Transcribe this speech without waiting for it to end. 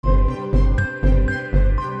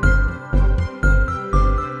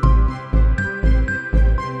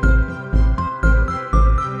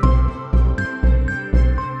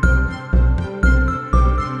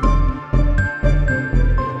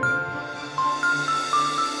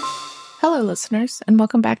Hello, listeners, and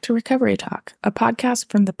welcome back to Recovery Talk, a podcast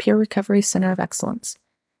from the Peer Recovery Center of Excellence.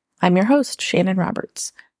 I'm your host, Shannon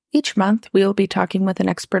Roberts. Each month, we will be talking with an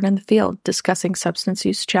expert in the field, discussing substance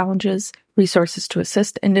use challenges, resources to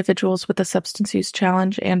assist individuals with a substance use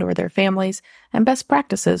challenge and/or their families, and best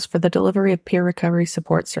practices for the delivery of peer recovery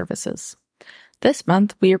support services. This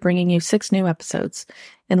month, we are bringing you 6 new episodes.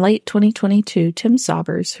 In late 2022, Tim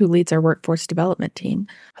Saubers, who leads our workforce development team,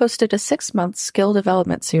 hosted a 6-month skill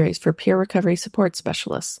development series for peer recovery support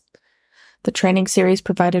specialists. The training series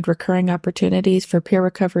provided recurring opportunities for peer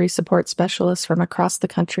recovery support specialists from across the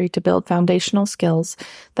country to build foundational skills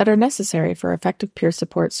that are necessary for effective peer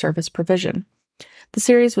support service provision. The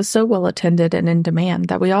series was so well attended and in demand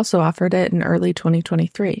that we also offered it in early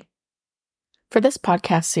 2023. For this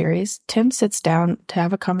podcast series, Tim sits down to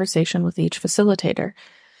have a conversation with each facilitator.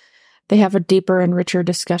 They have a deeper and richer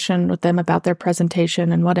discussion with them about their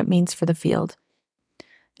presentation and what it means for the field.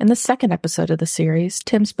 In the second episode of the series,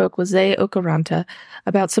 Tim spoke with Nze Okoronta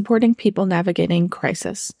about supporting people navigating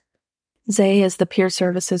crisis. Nze is the peer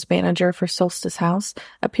services manager for Solstice House,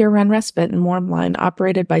 a peer-run respite and warmline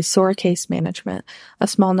operated by SOAR Case Management, a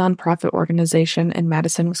small nonprofit organization in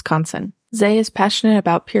Madison, Wisconsin. Nze is passionate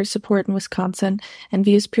about peer support in Wisconsin and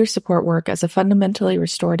views peer support work as a fundamentally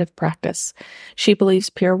restorative practice. She believes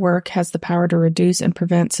peer work has the power to reduce and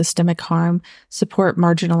prevent systemic harm, support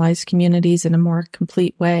marginalized communities in a more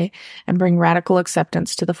complete way, and bring radical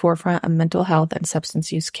acceptance to the forefront of mental health and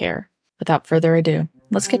substance use care. Without further ado,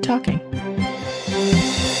 let's get talking.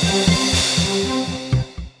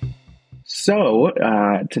 So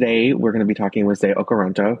today we're going to be talking with Nze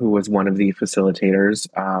Okoronta, who was one of the facilitators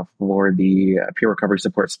for the Peer Recovery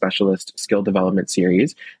Support Specialist Skill Development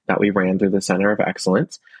Series that we ran through the Center of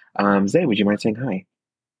Excellence. Nze, would you mind saying hi?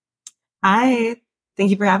 Hi.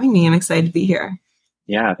 Thank you for having me. I'm excited to be here.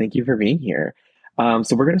 Yeah, thank you for being here.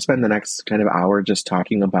 So we're going to spend the next kind of hour just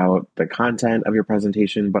talking about the content of your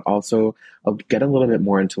presentation, but also I'll get a little bit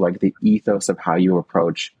more into like the ethos of how you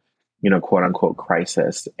approach, quote unquote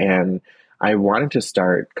crisis. And I wanted to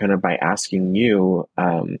start kind of by asking you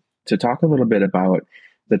to talk a little bit about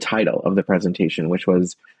the title of the presentation, which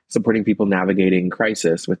was supporting people navigating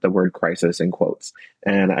crisis with the word crisis in quotes.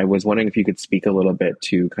 And I was wondering if you could speak a little bit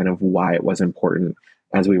to kind of why it was important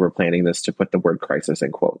as we were planning this to put the word crisis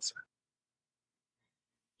in quotes.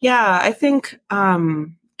 Yeah, I think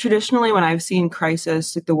traditionally when I've seen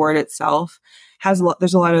crisis, like the word itself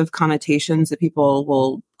there's a lot of connotations that people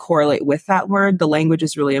will correlate with that word. The language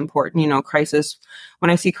is really important. Crisis, when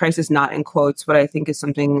I see crisis not in quotes, what I think is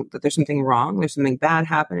that there's something wrong, there's something bad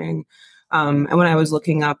happening. And when I was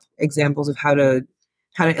looking up examples of how to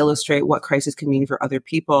illustrate what crisis can mean for other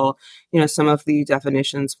people, some of the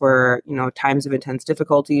definitions were, times of intense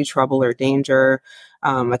difficulty, trouble or danger,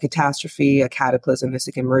 a catastrophe, a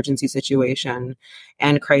cataclysmic emergency situation.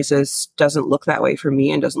 And crisis doesn't look that way for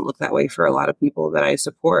me and doesn't look that way for a lot of people that I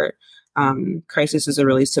support. Crisis is a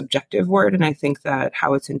really subjective word, and I think that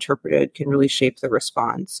how it's interpreted can really shape the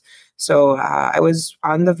response. So I was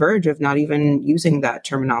on the verge of not even using that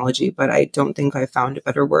terminology, but I don't think I found a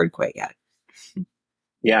better word quite yet.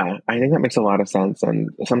 Yeah, I think that makes a lot of sense. And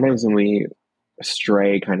sometimes when we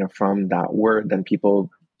stray kind of from that word, then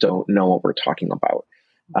people don't know what we're talking about.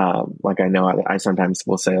 Like I know I sometimes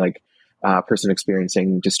will say like a person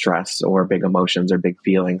experiencing distress or big emotions or big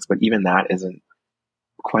feelings, but even that isn't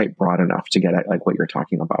quite broad enough to get at like what you're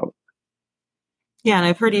talking about. Yeah, and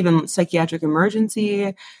I've heard even psychiatric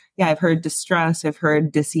emergency. Yeah, I've heard distress, I've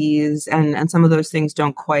heard disease, and some of those things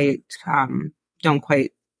don't quite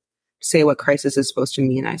say what crisis is supposed to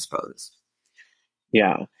mean, I suppose.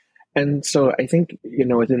 Yeah. And so I think,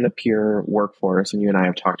 within the peer workforce, and you and I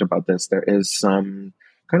have talked about this, there is some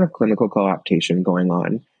kind of clinical co-optation going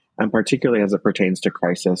on, and particularly as it pertains to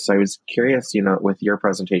crisis. So I was curious, with your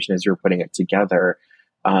presentation as you were putting it together,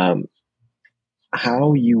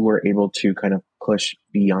 how you were able to kind of push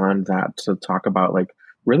beyond that to talk about like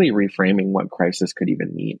really reframing what crisis could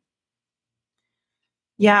even mean.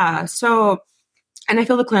 Yeah. And I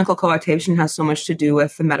feel the clinical co-optation has so much to do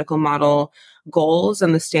with the medical model goals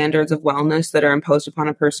and the standards of wellness that are imposed upon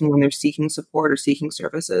a person when they're seeking support or seeking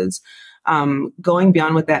services. Going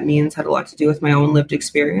beyond what that means had a lot to do with my own lived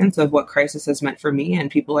experience of what crisis has meant for me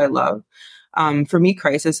and people I love. For me,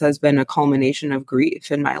 crisis has been a culmination of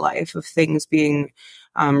grief in my life, of things being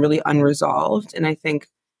really unresolved. And I think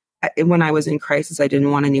when I was in crisis, I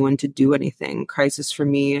didn't want anyone to do anything. Crisis for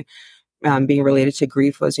me, being related to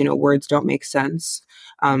grief was, words don't make sense.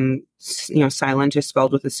 Silent is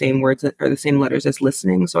spelled with the same words or the same letters as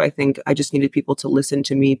listening. So I think I just needed people to listen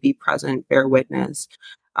to me, be present, bear witness.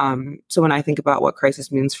 So when I think about what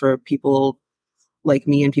crisis means for people like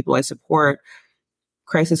me and people I support,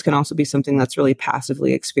 crisis can also be something that's really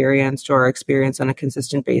passively experienced or experienced on a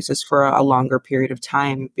consistent basis for a longer period of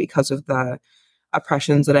time because of the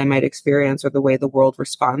oppressions that I might experience or the way the world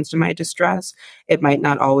responds to my distress. It might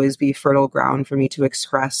not always be fertile ground for me to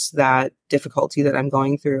express that difficulty that I'm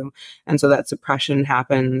going through. And so that suppression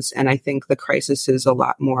happens. And I think the crisis is a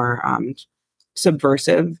lot more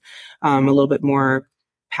subversive, a little bit more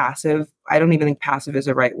passive. I don't even think passive is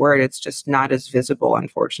the right word. It's just not as visible,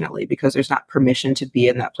 unfortunately, because there's not permission to be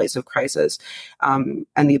in that place of crisis. And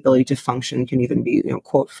the ability to function can even be,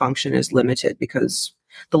 quote, function is limited because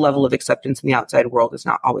the level of acceptance in the outside world is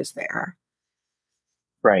not always there.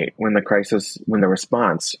 Right. When the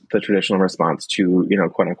traditional response to,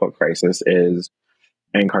 quote unquote crisis is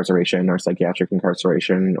incarceration or psychiatric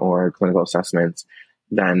incarceration or clinical assessments,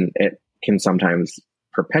 then it can sometimes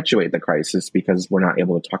perpetuate the crisis because we're not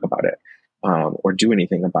able to talk about it or do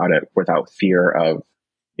anything about it without fear of,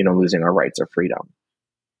 losing our rights or freedom.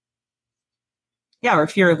 Yeah, or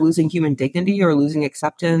fear of losing human dignity or losing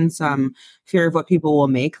acceptance, fear of what people will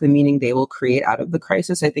make, the meaning they will create out of the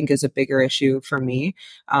crisis, I think is a bigger issue for me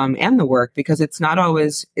and the work, because it's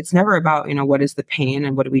never about, what is the pain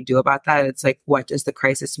and what do we do about that? It's like, what does the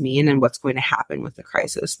crisis mean and what's going to happen with the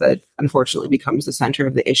crisis that unfortunately becomes the center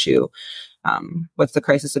of the issue. What's the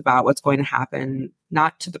crisis about? What's going to happen,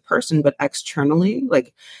 not to the person, but externally?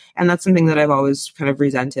 And that's something that I've always kind of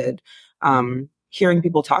resented. Hearing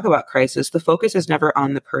people talk about crisis, the focus is never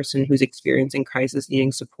on the person who's experiencing crisis,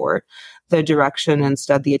 needing support. The direction,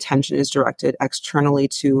 instead, the attention is directed externally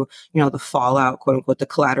to, the fallout, quote unquote, the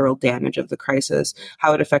collateral damage of the crisis,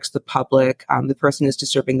 how it affects the public. The person is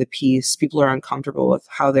disturbing the peace. People are uncomfortable with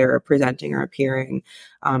how they're presenting or appearing.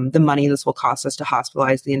 The money this will cost us to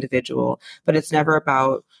hospitalize the individual. But it's never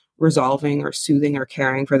about resolving or soothing or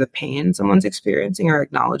caring for the pain someone's experiencing or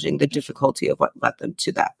acknowledging the difficulty of what led them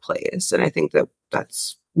to that place. And I think that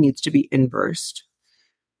needs to be inversed.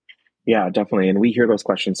 Yeah, definitely. And we hear those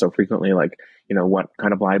questions so frequently, like, what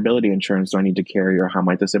kind of liability insurance do I need to carry, or how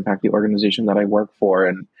might this impact the organization that I work for?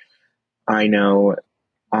 And I know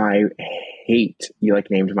I hate, you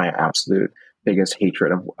named my absolute biggest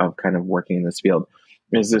hatred of kind of working in this field,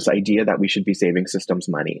 is this idea that we should be saving systems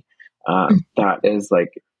money. That is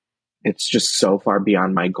it's just so far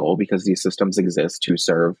beyond my goal, because these systems exist to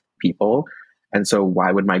serve people. And so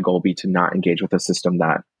why would my goal be to not engage with a system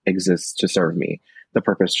that exists to serve me? The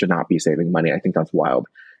purpose should not be saving money. I think that's wild.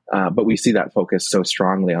 But we see that focus so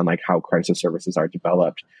strongly on how crisis services are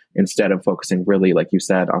developed, instead of focusing really, like you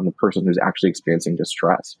said, on the person who's actually experiencing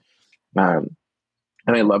distress. And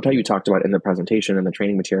I loved how you talked about in the presentation and the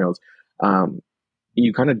training materials,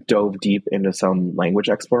 you kind of dove deep into some language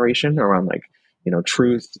exploration around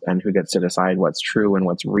truth and who gets to decide what's true and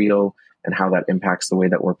what's real, and how that impacts the way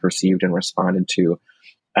that we're perceived and responded to.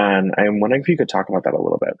 And I'm wondering if you could talk about that a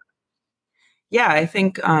little bit. Yeah, I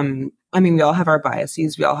think, we all have our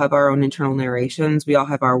biases. We all have our own internal narrations. We all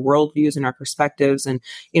have our worldviews and our perspectives. And,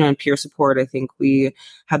 in peer support, I think we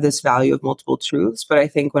have this value of multiple truths. But I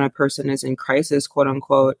think when a person is in crisis, quote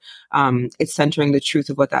unquote, it's centering the truth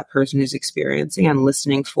of what that person is experiencing and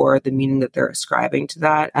listening for the meaning that they're ascribing to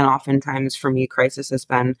that. And oftentimes for me, crisis has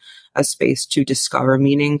been a space to discover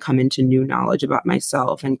meaning, come into new knowledge about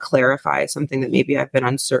myself, and clarify something that maybe I've been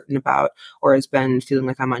uncertain about or has been feeling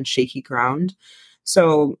like I'm on shaky ground.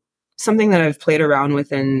 So something that I've played around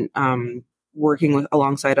with in working with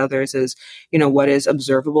alongside others is, what is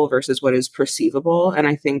observable versus what is perceivable. And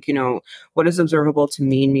I think, what is observable to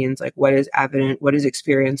me means what is evident, what is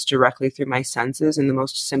experienced directly through my senses in the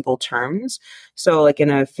most simple terms. So in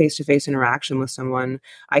a face-to-face interaction with someone,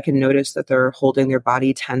 I can notice that they're holding their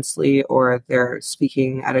body tensely, or they're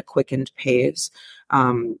speaking at a quickened pace,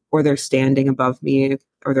 or they're standing above me,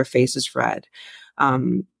 or their face is red.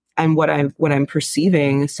 And what I'm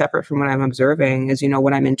perceiving, separate from what I'm observing, is,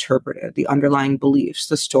 what I'm interpreted, the underlying beliefs,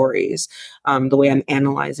 the stories, the way I'm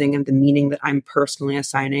analyzing, and the meaning that I'm personally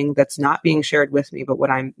assigning that's not being shared with me, but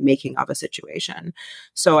what I'm making of a situation.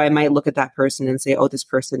 So I might look at that person and say, oh, this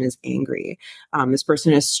person is angry. This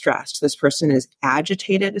person is stressed. This person is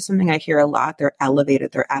agitated, is something I hear a lot. They're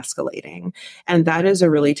elevated, they're escalating. And that is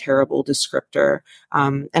a really terrible descriptor.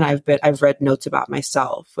 And I've read notes about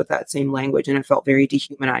myself with that same language, and it felt very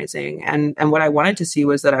dehumanizing. And what I wanted to see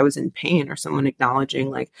was that I was in pain, or someone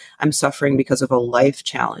acknowledging I'm suffering because of a life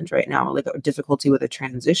challenge right now, a difficulty with a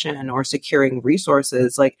transition or securing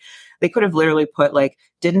resources. They could have literally put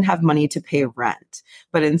didn't have money to pay rent,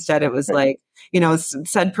 but instead it was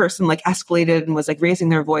said person escalated and was raising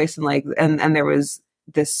their voice, and there was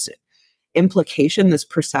this implication, this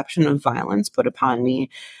perception of violence put upon me.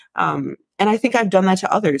 And I think I've done that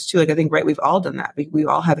to others too. Like, I think, right, we've all done that. We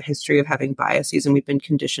all have a history of having biases, and we've been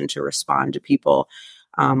conditioned to respond to people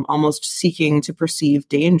almost seeking to perceive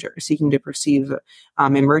danger, seeking to perceive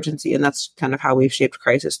emergency. And that's kind of how we've shaped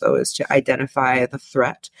crisis, though, is to identify the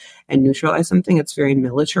threat and neutralize something. It's very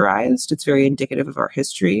militarized. It's very indicative of our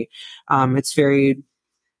history. It's very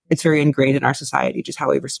ingrained in our society, just how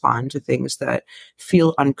we respond to things that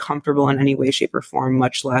feel uncomfortable in any way, shape, or form,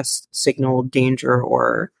 much less signal danger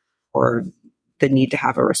or the need to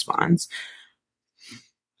have a response.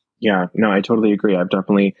 Yeah, no, I totally agree. I've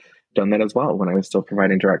definitely done that as well. When I was still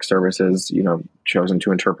providing direct services, chosen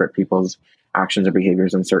to interpret people's actions or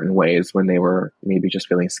behaviors in certain ways when they were maybe just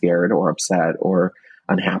feeling scared or upset or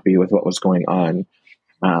unhappy with what was going on.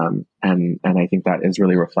 And I think that is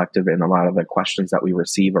really reflective in a lot of the questions that we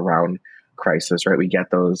receive around crisis, right? We get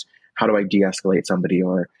those, how do I de-escalate somebody?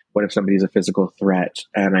 Or what if somebody's a physical threat?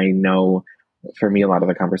 And I know for me, a lot of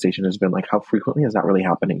the conversation has been like, how frequently is that really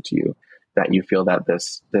happening to you? That you feel that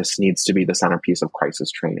this needs to be the centerpiece of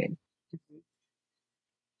crisis training?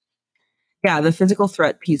 Yeah, the physical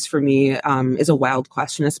threat piece for me is a wild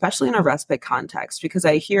question, especially in a respite context, because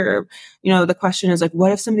I hear, the question is like,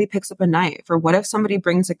 what if somebody picks up a knife, or what if somebody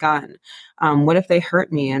brings a gun? What if they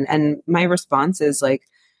hurt me? And my response is like,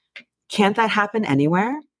 can't that happen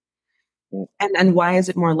anywhere? And why is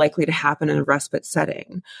it more likely to happen in a respite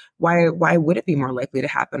setting? Why would it be more likely to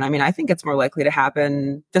happen? I mean, I think it's more likely to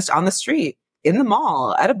happen just on the street, in the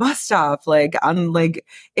mall, at a bus stop,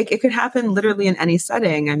 it could happen literally in any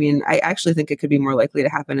setting. I mean, I actually think it could be more likely to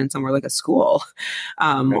happen in somewhere like a school,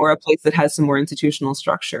 or a place that has some more institutional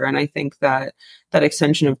structure. And I think that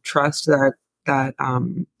extension of trust, that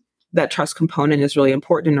trust component is really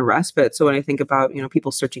important in a respite. So when I think about,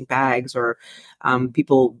 people searching bags, or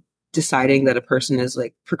people deciding that a person is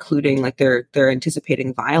like precluding, like they're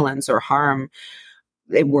anticipating violence or harm,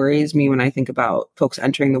 it worries me when I think about folks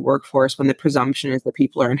entering the workforce when the presumption is that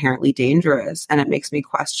people are inherently dangerous. And it makes me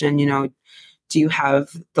question, do you have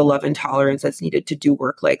the love and tolerance that's needed to do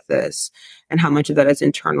work like this? And how much of that is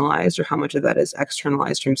internalized, or how much of that is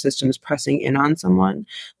externalized from systems pressing in on someone?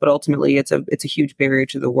 But ultimately it's a huge barrier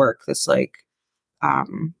to the work.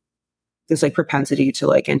 This propensity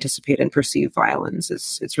to anticipate and perceive violence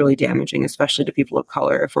it's really damaging, especially to people of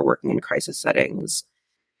color if we're working in crisis settings.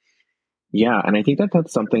 Yeah, and I think that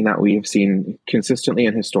that's something that we've seen consistently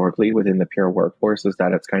and historically within the peer workforce, is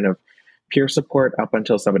that it's kind of peer support up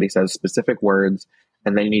until somebody says specific words,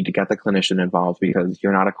 and then you need to get the clinician involved because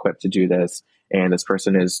you're not equipped to do this, and this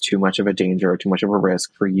person is too much of a danger or too much of a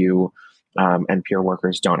risk for you, and peer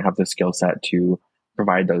workers don't have the skill set to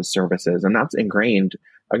provide those services. And that's ingrained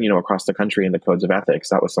across the country in the codes of ethics.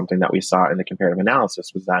 That was something that we saw in the comparative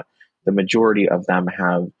analysis, was that the majority of them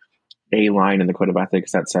have a line in the code of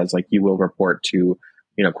ethics that says you will report to,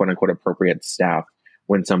 quote unquote, appropriate staff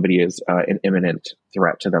when somebody is an imminent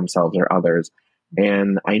threat to themselves or others.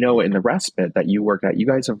 And I know in the respite that you work at, you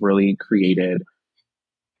guys have really created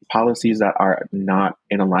policies that are not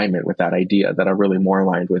in alignment with that idea, that are really more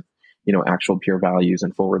aligned with, actual peer values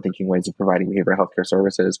and forward-thinking ways of providing behavioral healthcare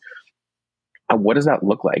services. What does that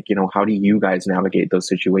look like? How do you guys navigate those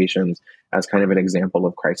situations as kind of an example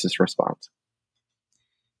of crisis response?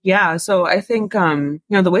 Yeah. So I think, the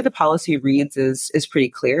way the policy reads is pretty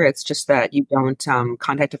clear. It's just that you don't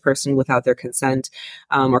contact a person without their consent,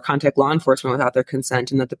 or contact law enforcement without their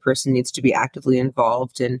consent, and that the person needs to be actively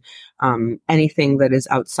involved in anything that is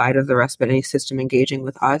outside of the respite, any system engaging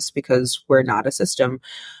with us, because we're not a system.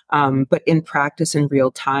 But in practice, in real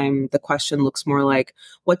time, the question looks more like,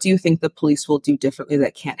 what do you think the police will do differently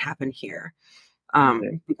that can't happen here?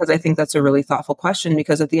 Because I think that's a really thoughtful question,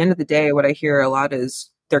 because at the end of the day, what I hear a lot is,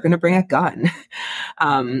 they're going to bring a gun,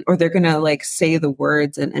 or they're going to say the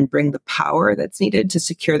words and bring the power that's needed to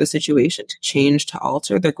secure the situation, to change, to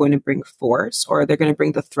alter. They're going to bring force, or they're going to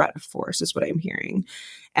bring the threat of force, is what I'm hearing.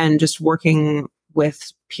 And just working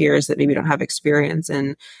with peers that maybe don't have experience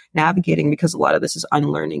in navigating, because a lot of this is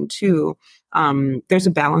unlearning too. There's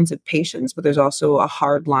a balance of patience, but there's also a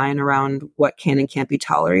hard line around what can and can't be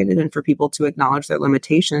tolerated. And for people to acknowledge their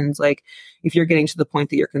limitations, if you're getting to the point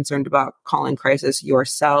that you're concerned about calling crisis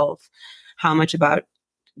yourself, how much about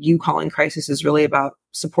you calling crisis is really about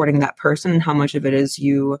supporting that person, and how much of it is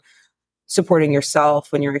you supporting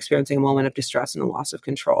yourself when you're experiencing a moment of distress and a loss of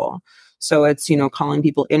control. So it's, calling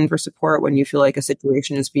people in for support when you feel like a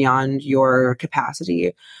situation is beyond your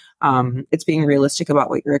capacity, It's being realistic about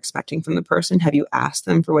what you're expecting from the person. Have you asked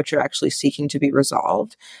them for what you're actually seeking to be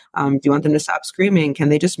resolved? Do you want them to stop screaming? Can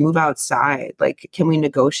they just move outside? Like, can we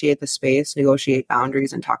negotiate the space, negotiate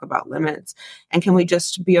boundaries, and talk about limits? And can we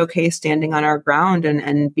just be okay standing on our ground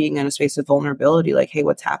and being in a space of vulnerability? Like, hey,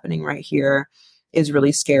 what's happening right here is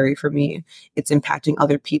really scary for me. It's impacting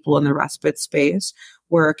other people in the respite space.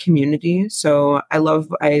 We're a community. So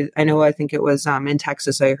I think it was in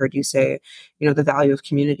Texas, I heard you say, the value of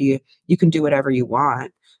community, you can do whatever you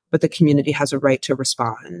want, but the community has a right to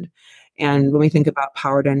respond. And when we think about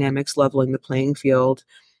power dynamics leveling the playing field,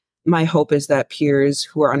 my hope is that peers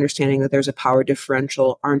who are understanding that there's a power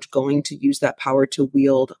differential aren't going to use that power to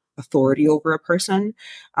wield authority over a person.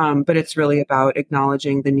 But it's really about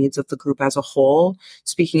acknowledging the needs of the group as a whole,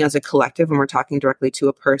 speaking as a collective when we're talking directly to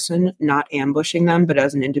a person, not ambushing them, but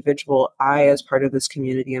as an individual. I, as part of this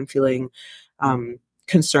community, am feeling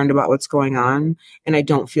concerned about what's going on, and I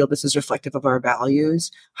don't feel this is reflective of our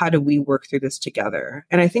values. How do we work through this together?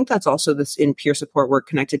 And I think that's also this in peer support work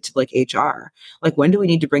connected to like HR. Like, when do we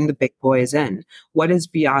need to bring the big boys in? What is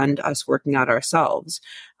beyond us working out ourselves?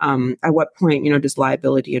 At what point, does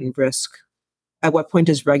liability and risk, at what point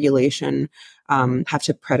does regulation have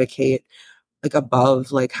to predicate like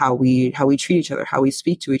above like how we treat each other, how we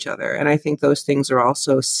speak to each other? And I think those things are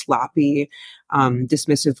also sloppy,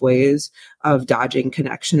 dismissive ways of dodging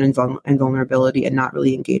connection and vulnerability, and not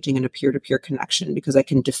really engaging in a peer-to-peer connection, because I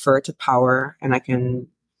can defer to power and I can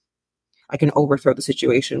overthrow the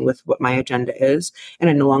situation with what my agenda is,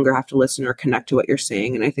 and I no longer have to listen or connect to what you're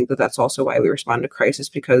saying. And I think that that's also why we respond to crisis,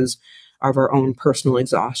 because of our own personal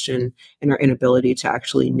exhaustion and our inability to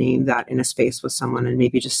actually name that in a space with someone and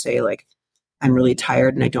maybe just say like, I'm really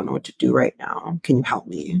tired and I don't know what to do right now. Can you help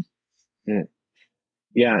me?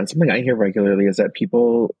 Yeah. And something I hear regularly is that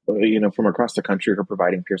people, from across the country who are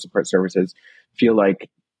providing peer support services feel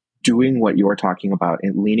like doing what you're talking about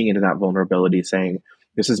and leaning into that vulnerability, saying,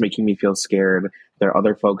 this is making me feel scared. There are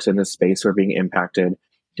other folks in this space who are being impacted.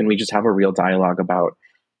 Can we just have a real dialogue about,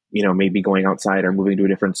 maybe going outside or moving to a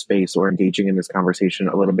different space or engaging in this conversation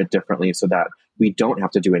a little bit differently so that we don't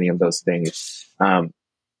have to do any of those things?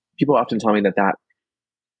 People often tell me that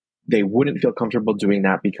they wouldn't feel comfortable doing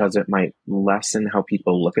that because it might lessen how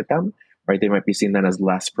people look at them, right? They might be seen then as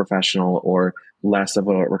less professional or less of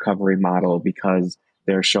a recovery model because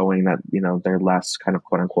they're showing that, they're less kind of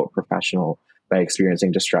quote unquote professional by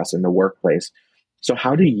experiencing distress in the workplace. So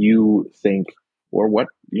how do you think, or what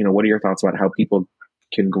are your thoughts about how people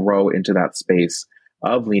can grow into that space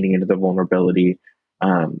of leaning into the vulnerability,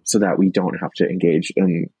 so that we don't have to engage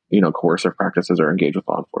in, coercive practices or engage with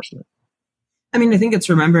law enforcement? I mean, I think it's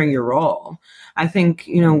remembering your role. I think,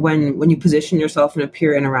 when you position yourself in a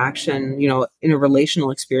peer interaction, in a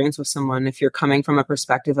relational experience with someone, if you're coming from a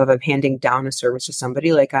perspective of I'm handing down a service to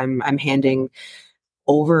somebody, like I'm handing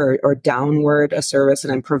over or downward a service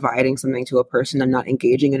and I'm providing something to a person, I'm not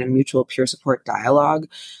engaging in a mutual peer support dialogue.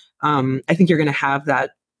 I think you're going to have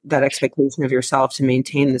that expectation of yourself to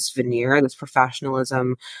maintain this veneer, this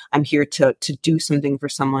professionalism. I'm here to do something for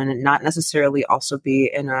someone, and not necessarily also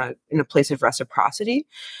be in a place of reciprocity,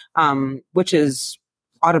 which is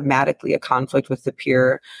automatically a conflict with the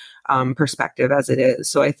peer perspective as it is.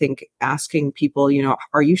 So I think asking people,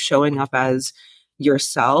 are you showing up as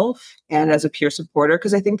yourself and as a peer supporter?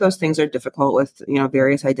 Because I think those things are difficult with,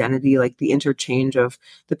 various identity, like the interchange of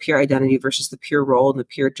the peer identity versus the peer role and the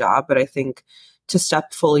peer job. But I think to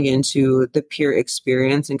step fully into the peer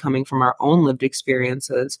experience and coming from our own lived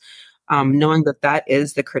experiences, knowing that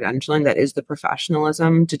is the credentialing, that is the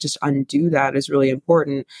professionalism, to just undo that is really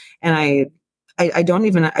important. And I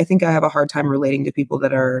think I have a hard time relating to people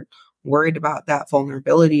that are worried about that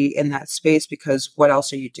vulnerability in that space, because what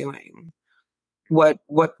else are you doing? What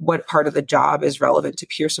part of the job is relevant to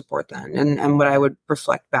peer support then? And what I would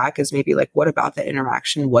reflect back is maybe like, what about that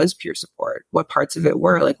interaction was peer support? What parts of it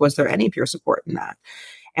were? Like, was there any peer support in that?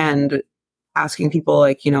 And asking people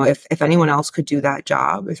like, if anyone else could do that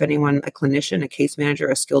job, if anyone, a clinician, a case manager,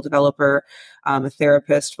 a skill developer, a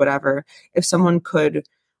therapist, whatever, if someone could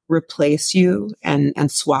replace you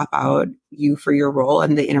and swap out you for your role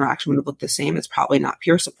and the interaction would look the same, it's probably not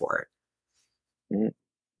peer support.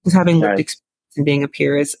 Because having lived experience and being a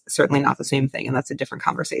peer is certainly not the same thing. And that's a different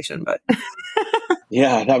conversation, but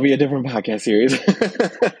yeah, that'd be a different podcast series.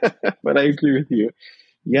 But I agree with you.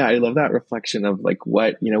 Yeah, I love that reflection of like,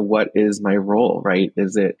 what is my role, right?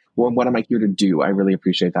 Is it, what am I here to do? I really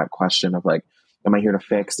appreciate that question of like, am I here to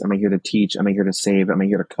fix? Am I here to teach? Am I here to save? Am I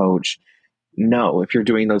here to coach? No, if you're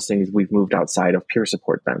doing those things, we've moved outside of peer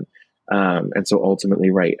support then. And so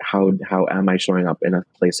ultimately, right, how am I showing up in a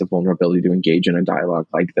place of vulnerability to engage in a dialogue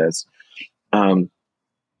like this?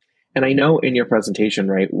 And I know in your presentation,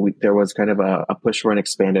 right, there was kind of a push for an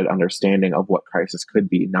expanded understanding of what crisis could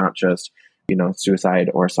be, not just, suicide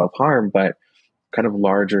or self-harm, but kind of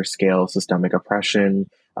larger scale systemic oppression,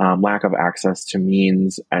 lack of access to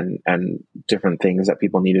means and different things that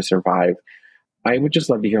people need to survive. I would just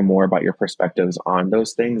love to hear more about your perspectives on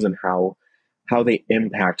those things and how they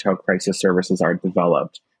impact how crisis services are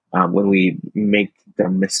developed when we make the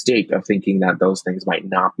mistake of thinking that those things might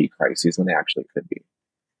not be crises when they actually could be.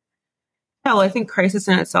 Yeah, well, I think crisis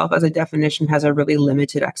in itself as a definition has a really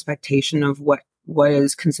limited expectation of what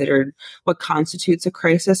is considered, what constitutes a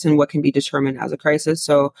crisis and what can be determined as a crisis.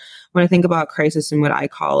 So when I think about crisis and what I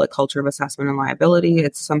call a culture of assessment and liability,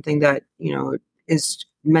 it's something that, is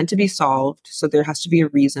meant to be solved. So there has to be a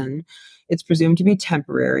reason. It's presumed to be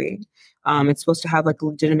temporary. It's supposed to have like a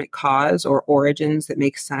legitimate cause or origins that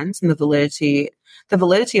make sense. And the validity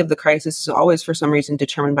of the crisis is always for some reason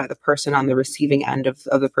determined by the person on the receiving end of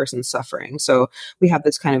the person's suffering. So we have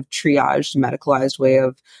this kind of triaged, medicalized way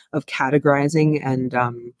of categorizing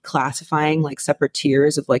and classifying like separate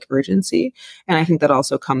tiers of like urgency. And I think that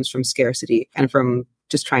also comes from scarcity and from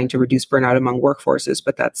just trying to reduce burnout among workforces,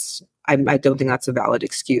 but I don't think that's a valid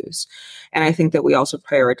excuse. And I think that we also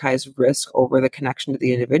prioritize risk over the connection to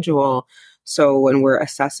the individual. So when we're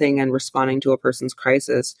assessing and responding to a person's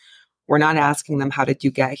crisis, we're not asking them, how did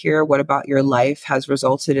you get here? What about your life has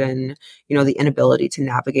resulted in, the inability to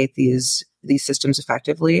navigate these systems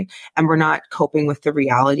effectively? And we're not coping with the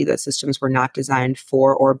reality that systems were not designed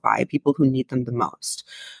for or by people who need them the most.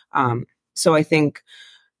 So I think,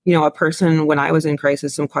 a person, when I was in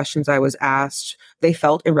crisis, some questions I was asked, they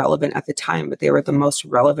felt irrelevant at the time, but they were the most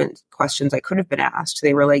relevant questions I could have been asked.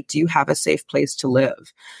 They were like, do you have a safe place to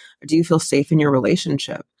live? Do you feel safe in your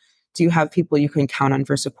relationship? Do you have people you can count on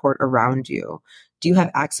for support around you? Do you have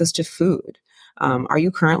access to food? Are you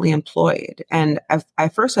currently employed? And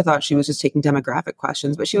at first I thought she was just taking demographic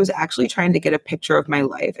questions, but she was actually trying to get a picture of my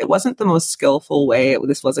life. It wasn't the most skillful way.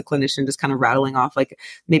 This was a clinician just kind of rattling off like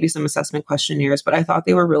maybe some assessment questionnaires, but I thought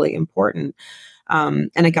they were really important. And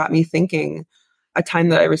it got me thinking. A time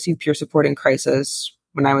that I received peer support in crisis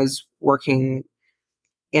when I was working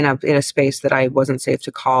in a space that I wasn't safe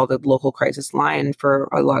to call the local crisis line for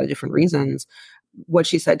a lot of different reasons. What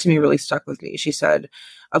she said to me really stuck with me. She said,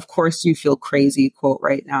 of course you feel crazy, quote,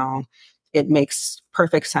 right now. It makes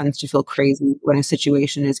perfect sense to feel crazy when a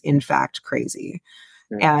situation is in fact crazy.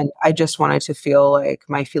 Yeah. And I just wanted to feel like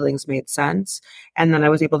my feelings made sense. And then I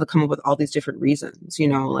was able to come up with all these different reasons,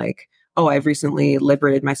 like, oh, I've recently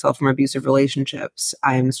liberated myself from abusive relationships.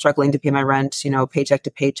 I'm struggling to pay my rent, paycheck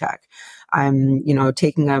to paycheck. I'm,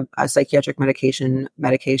 taking a psychiatric medication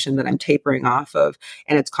that I'm tapering off of,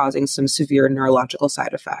 and it's causing some severe neurological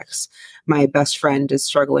side effects. My best friend is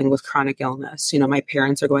struggling with chronic illness. My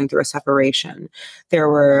parents are going through a separation.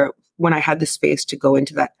 When I had the space to go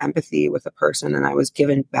into that empathy with a person and I was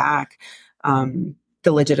given back, the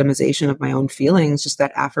legitimization of my own feelings, just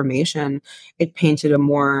that affirmation, it painted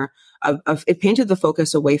it painted the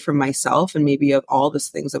focus away from myself and maybe of all these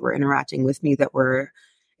things that were interacting with me that were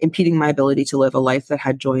impeding my ability to live a life that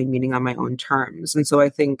had joy and meaning on my own terms. And so I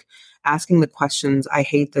think asking the questions, I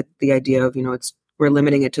hate the idea of, we're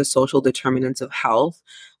limiting it to social determinants of health,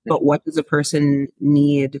 but what does a person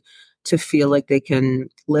need to feel like they can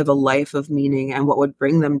live a life of meaning and what would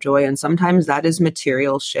bring them joy? And sometimes that is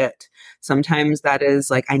material shit. Sometimes that is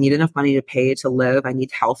like, I need enough money to pay to live. I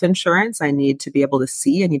need health insurance. I need to be able to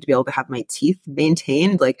see. I need to be able to have my teeth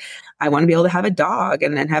maintained. Like I want to be able to have a dog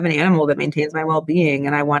and then have an animal that maintains my well-being.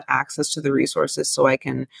 And I want access to the resources so I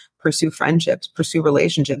can pursue friendships, pursue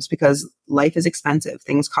relationships, because life is expensive.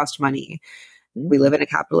 Things cost money. We live in a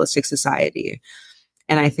capitalistic society.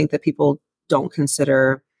 And I think that people don't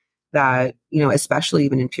consider that, especially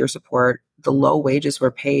even in peer support, the low wages we're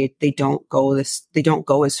paid, they don't go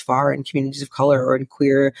as far in communities of color or in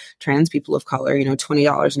queer trans people of color.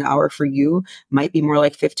 $20 an hour for you might be more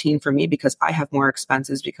like 15 for me because I have more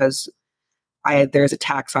expenses because there's a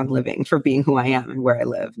tax on living for being who I am and where I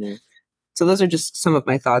live. Yeah. So those are just some of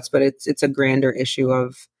my thoughts, but it's a grander issue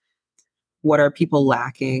of what are people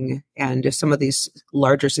lacking, and if some of these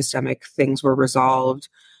larger systemic things were resolved,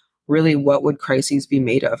 really what would crises be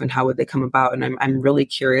made of and how would they come about? And I'm really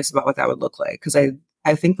curious about what that would look like, because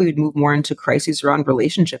I think we would move more into crises around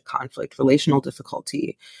relationship conflict, relational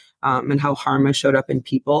difficulty, and how harm has showed up in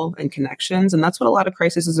people and connections. And that's what a lot of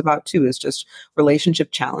crisis is about too, is just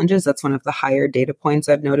relationship challenges. That's one of the higher data points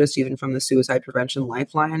I've noticed, even from the Suicide Prevention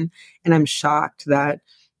Lifeline. And I'm shocked that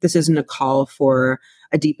this isn't a call for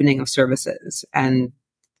a deepening of services. And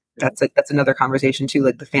that's another conversation too,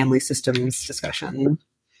 like the family systems discussion.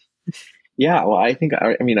 Yeah, well, I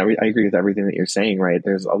agree with everything that you're saying, right?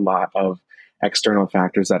 There's a lot of external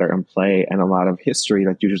factors that are in play and a lot of history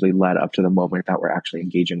that usually led up to the moment that we're actually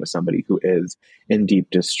engaging with somebody who is in deep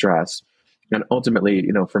distress. And ultimately,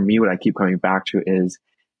 for me, what I keep coming back to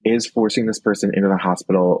is forcing this person into the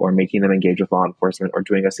hospital or making them engage with law enforcement or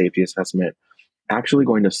doing a safety assessment actually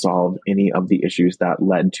going to solve any of the issues that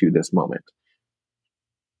led to this moment?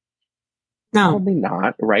 No. Probably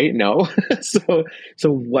not, right? No. So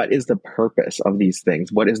what is the purpose of these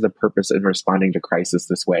things? What is the purpose in responding to crisis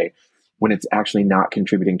this way when it's actually not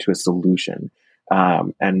contributing to a solution?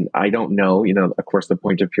 And I don't know, of course, the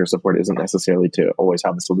point of peer support isn't necessarily to always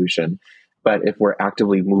have a solution, but if we're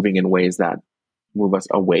actively moving in ways that move us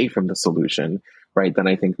away from the solution, right, then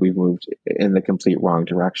I think we've moved in the complete wrong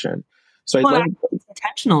direction. So It's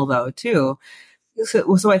intentional though, too.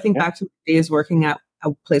 So I think back to days working at a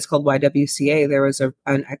place called YWCA, there was a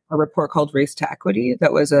report called Race to Equity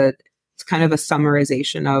that was it's kind of a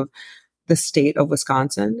summarization of the state of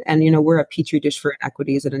Wisconsin. And, we're a petri dish for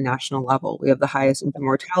inequities at a national level. We have the highest infant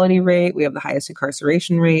mortality rate. We have the highest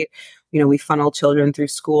incarceration rate. We funnel children through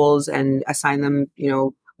schools and assign them,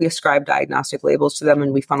 we ascribe diagnostic labels to them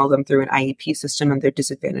and we funnel them through an IEP system, and they're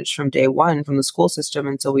disadvantaged from day one from the school system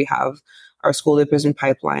until we have our school to prison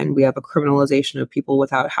pipeline. We have a criminalization of people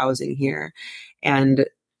without housing here. And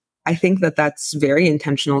I think that that's very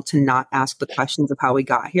intentional to not ask the questions of how we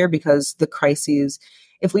got here, because the crises,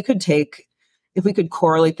 if we could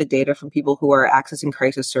correlate the data from people who are accessing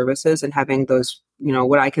crisis services and having those,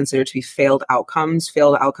 what I consider to be failed outcomes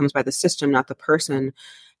by the system, not the person,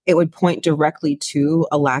 it would point directly to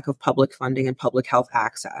a lack of public funding and public health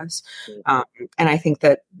access. And I think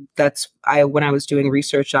when I was doing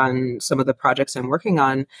research on some of the projects I'm working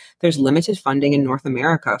on, there's limited funding in North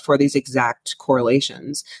America for these exact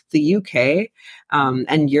correlations. The UK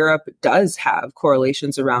and Europe does have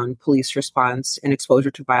correlations around police response and exposure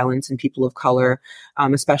to violence in people of color,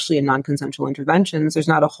 especially in non-consensual interventions. There's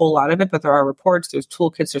not a whole lot of it, but there are reports, there's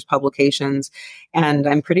toolkits, there's publications. And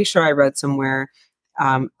I'm pretty sure I read somewhere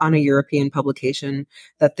on a European publication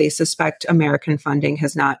that they suspect American funding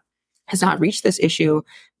has not reached this issue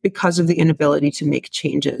because of the inability to make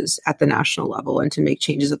changes at the national level and to make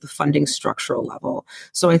changes at the funding structural level.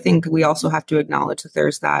 So I think we also have to acknowledge that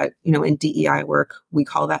there's that, in DEI work, we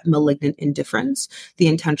call that malignant indifference, the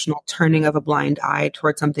intentional turning of a blind eye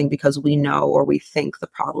towards something because we know or we think the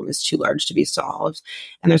problem is too large to be solved.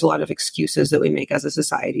 And there's a lot of excuses that we make as a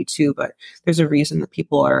society too, but there's a reason that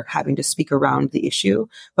people are having to speak around the issue,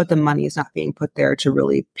 but the money is not being put there to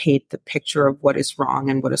really paint the picture of what is wrong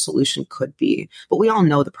and what a solution could be. But we all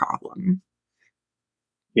know the problem.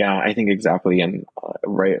 Yeah, I think exactly. And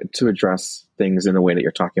right, to address things in the way that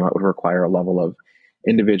you're talking about would require a level of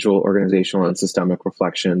individual, organizational, and systemic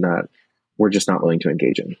reflection that we're just not willing to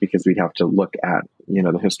engage in, because we'd have to look at,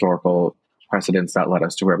 the historical precedents that led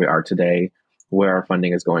us to where we are today, where our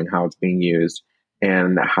funding is going, how it's being used,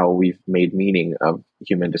 and how we've made meaning of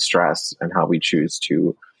human distress and how we choose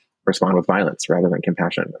to respond with violence rather than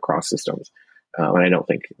compassion across systems. And I don't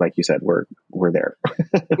think, like you said, we're there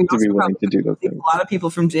to be willing to do those things. A lot of people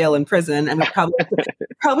from jail and prison, and we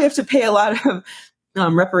probably have to pay a lot of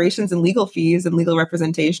reparations and legal fees and legal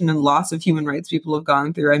representation and loss of human rights people have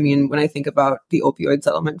gone through. I mean, when I think about the opioid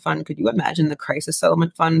settlement fund, could you imagine the crisis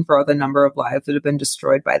settlement fund for the number of lives that have been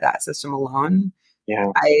destroyed by that system alone?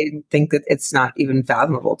 Yeah, I think that it's not even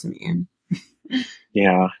fathomable to me.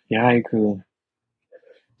 Yeah, I agree.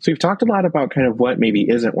 So we've talked a lot about kind of what maybe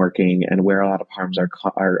isn't working and where a lot of harms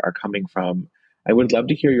are coming from. I would love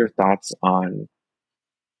to hear your thoughts on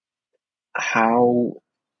how,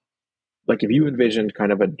 like, if you envisioned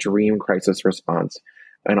kind of a dream crisis response,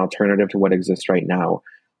 an alternative to what exists right now,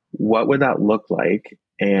 what would that look like?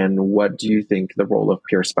 And what do you think the role of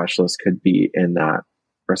peer specialists could be in that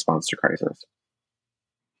response to crisis?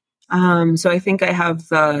 So I think I have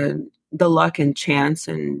the luck and chance,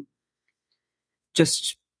 and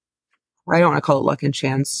just, I don't want to call it luck and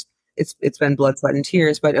chance. It's been blood, sweat, and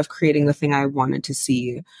tears, but of creating the thing I wanted to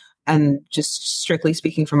see. And just strictly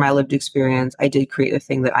speaking from my lived experience, I did create the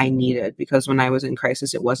thing that I needed, because when I was in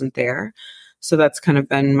crisis, it wasn't there. So that's kind of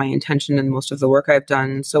been my intention in most of the work I've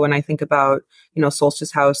done. So when I think about,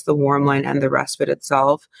 Solstice House, the warmline, and the respite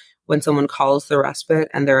itself, when someone calls the respite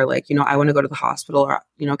and they're like, I want to go to the hospital, or,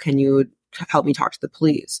 can you help me talk to the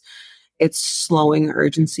police? It's slowing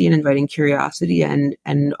urgency and inviting curiosity and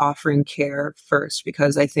offering care first,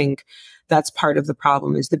 because I think that's part of the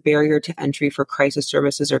problem, is the barrier to entry for crisis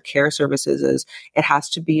services or care services is it has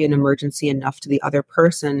to be an emergency enough to the other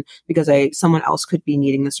person, because someone else could be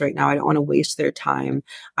needing this right now. I don't want to waste their time.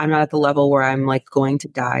 I'm not at the level where I'm like going to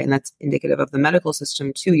die. And that's indicative of the medical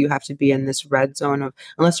system too. You have to be in this red zone of,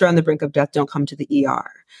 unless you're on the brink of death, don't come to the ER.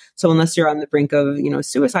 So unless you're on the brink of,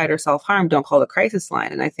 suicide or self-harm, don't call the crisis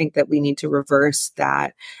line. And I think that we need to reverse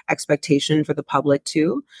that expectation for the public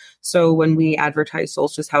too. So when we advertise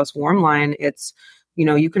Solstice House Warmline, it's,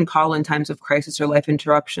 you can call in times of crisis or life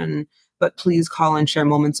interruption, but please call and share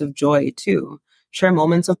moments of joy too. Share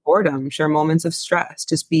moments of boredom, share moments of stress,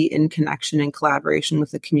 just be in connection and collaboration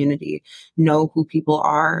with the community, know who people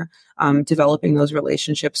are, developing those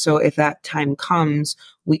relationships. So if that time comes,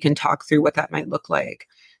 we can talk through what that might look like.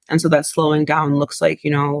 And so that slowing down looks like,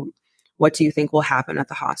 what do you think will happen at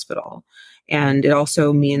the hospital? And it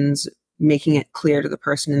also means making it clear to the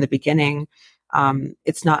person in the beginning,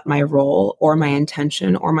 it's not my role or my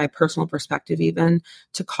intention or my personal perspective even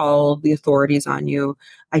to call the authorities on you.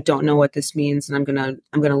 I don't know what this means, and I'm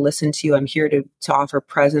gonna listen to you. I'm here to offer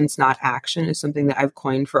presence, not action, is something that I've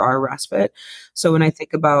coined for our respite. So when I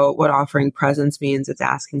think about what offering presence means, it's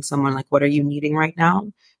asking someone like, what are you needing right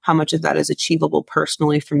now? How much of that is achievable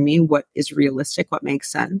personally for me? What is realistic? What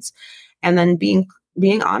makes sense? And then being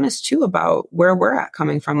honest too about where we're at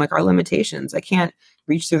coming from, like our limitations. I can't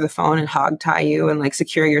reach through the phone and hog tie you and like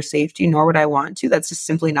secure your safety, nor would I want to. That's just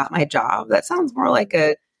simply not my job. That sounds more like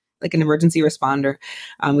an emergency responder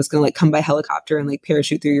was going to like come by helicopter and like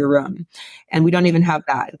parachute through your room. And we don't even have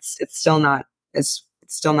that. It's still not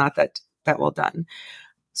that well done.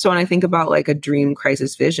 So when I think about like a dream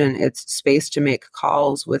crisis vision, it's space to make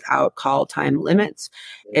calls without call time limits.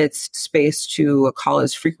 It's space to call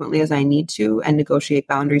as frequently as I need to and negotiate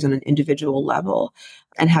boundaries on an individual level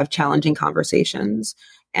and have challenging conversations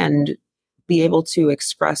and be able to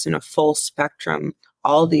express in a full spectrum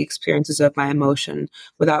all the experiences of my emotion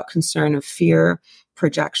without concern of fear,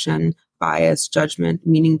 projection, bias, judgment,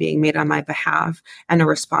 meaning being made on my behalf, and a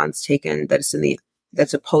response taken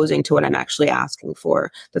that's opposing to what I'm actually asking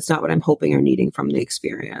for. That's not what I'm hoping or needing from the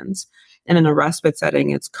experience. And in a respite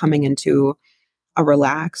setting, it's coming into a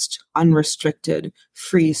relaxed, unrestricted,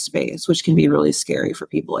 free space, which can be really scary for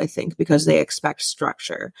people, I think, because they expect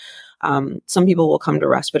structure. Some people will come to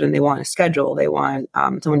respite and they want a schedule. They want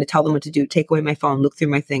someone to tell them what to do, take away my phone, look through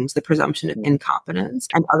my things, the presumption of incompetence.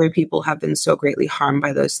 And other people have been so greatly harmed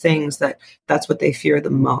by those things that that's what they fear the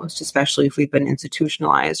most, especially if we've been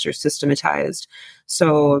institutionalized or systematized.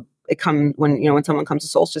 So when someone comes to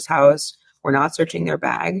Solstice House, we're not searching their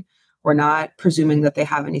bag. We're not presuming that they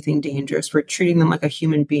have anything dangerous. We're treating them like a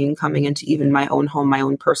human being coming into even my own home, my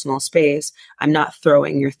own personal space. I'm not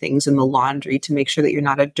throwing your things in the laundry to make sure that you're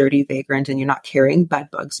not a dirty vagrant and you're not carrying bed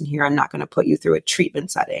bugs in here. I'm not going to put you through a treatment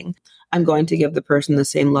setting. I'm going to give the person the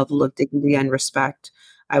same level of dignity and respect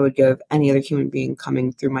I would give any other human being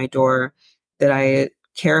coming through my door that I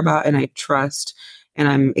care about and I trust, and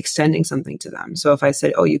I'm extending something to them. So if I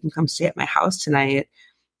said, oh, you can come stay at my house tonight,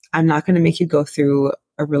 I'm not going to make you go through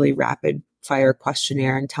a really rapid fire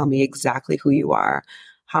questionnaire and tell me exactly who you are.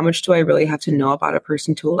 How much do I really have to know about a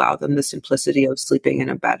person to allow them the simplicity of sleeping in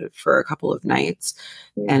a bed for a couple of nights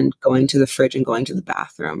and going to the fridge and going to the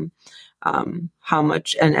bathroom? How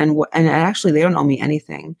much, and actually they don't owe me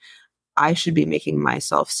anything. I should be making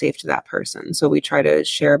myself safe to that person. So we try to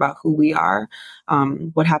share about who we are,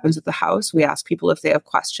 what happens at the house. We ask people if they have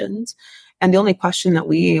questions. And the only question that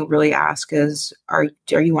we really ask is, are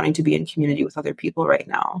you wanting to be in community with other people right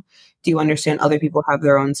now? Do you understand other people have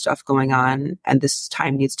their own stuff going on and this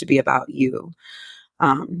time needs to be about you?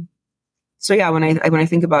 So yeah, when I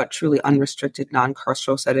think about truly unrestricted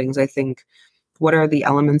non-carceral settings, I think what are the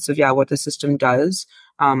elements of what the system does,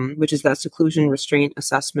 which is that seclusion, restraint,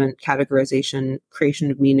 assessment, categorization, creation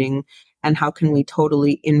of meaning, and how can we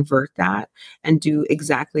totally invert that and do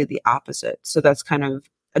exactly the opposite? So that's kind of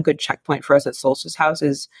a good checkpoint for us at Solstice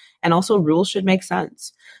House and also rules should make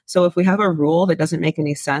sense. So if we have a rule that doesn't make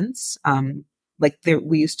any sense, there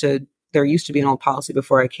used to be an old policy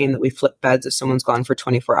before I came that we flip beds if someone's gone for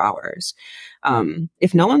 24 hours.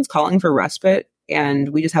 If no one's calling for respite and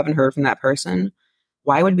we just haven't heard from that person,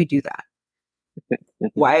 why would we do that?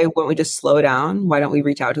 Why won't we just slow down? Why don't we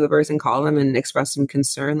reach out to the person, call them and express some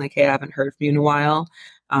concern? Like, hey, I haven't heard from you in a while.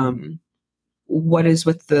 What is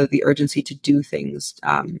with the urgency to do things,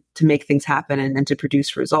 to make things happen and to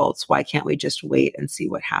produce results? Why can't we just wait and see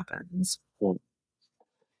what happens?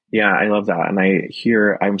 Yeah, I love that.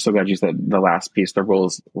 And I'm so glad you said the last piece, the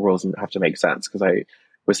rules have to make sense, because I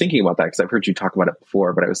was thinking about that because I've heard you talk about it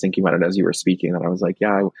before, but I was thinking about it as you were speaking and I was like,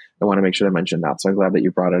 I want to make sure to mention that. So I'm glad that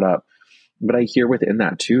you brought it up. But I hear within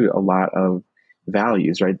that too, a lot of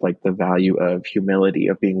values, right? Like the value of humility,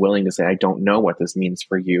 of being willing to say, I don't know what this means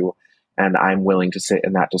for you. And I'm willing to sit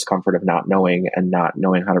in that discomfort of not knowing and not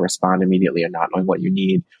knowing how to respond immediately and not knowing what you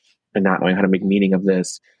need and not knowing how to make meaning of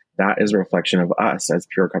this. That is a reflection of us as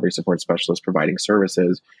peer recovery support specialists providing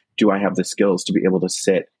services. Do I have the skills to be able to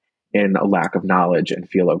sit in a lack of knowledge and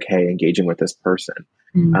feel okay engaging with this person?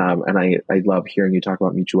 And I love hearing you talk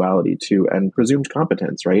about mutuality too, and presumed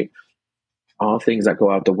competence, right? All things that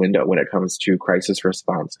go out the window when it comes to crisis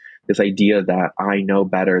response. This idea that I know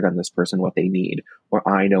better than this person what they need, or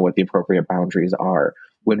I know what the appropriate boundaries are,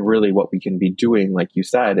 when really what we can be doing, like you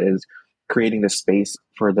said, is creating the space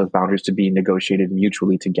for those boundaries to be negotiated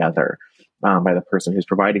mutually together by the person who's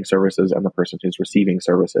providing services and the person who's receiving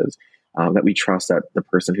services. That we trust that the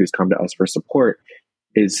person who's come to us for support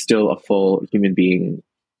is still a full human being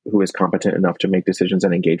who is competent enough to make decisions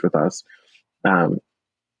and engage with us. And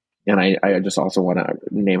I just also want to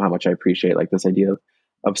name how much I appreciate like this idea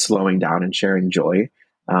of slowing down and sharing joy.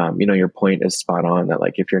 Your point is spot on that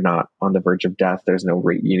like if you're not on the verge of death, there's no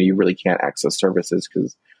you really can't access services,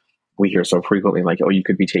 because we hear so frequently like, oh, you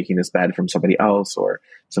could be taking this bed from somebody else, or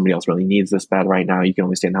somebody else really needs this bed right now. You can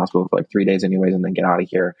only stay in the hospital for like 3 days anyways and then get out of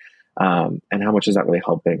here. And how much is that really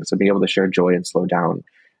helping? So being able to share joy and slow down,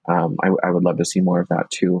 I would love to see more of that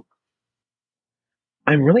too.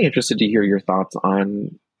 I'm really interested to hear your thoughts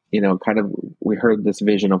on, kind of, we heard this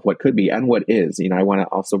vision of what could be and what is. I want to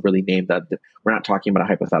also really name that we're not talking about a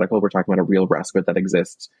hypothetical, we're talking about a real respite that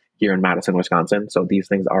exists here in Madison, Wisconsin. So these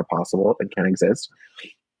things are possible and can exist.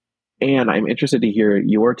 And I'm interested to hear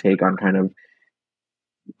your take on kind of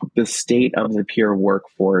the state of the peer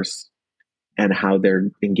workforce and how they're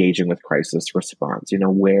engaging with crisis response,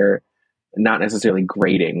 where, not necessarily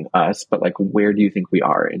grading us, but like, where do you think we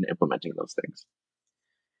are in implementing those things?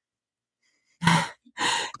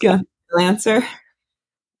 Yeah, I'll answer.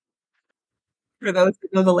 For those who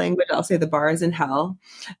know the language, I'll say the bar is in hell.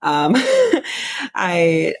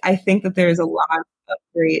 I think that there's a lot of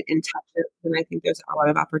great intentions, and I think there's a lot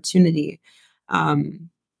of opportunity.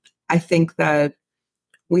 I think that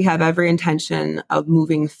we have every intention of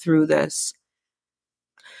moving through this.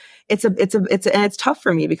 And it's tough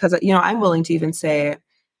for me because, I'm willing to even say,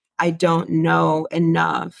 I don't know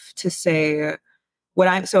enough to say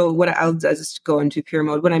I'll just go into pure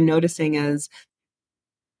mode. What I'm noticing is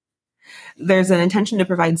there's an intention to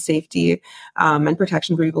provide safety and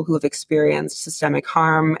protection for people who have experienced systemic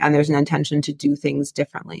harm, and there's an intention to do things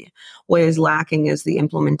differently. What is lacking is the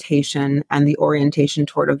implementation and the orientation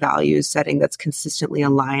toward a values setting that's consistently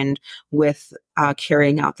aligned with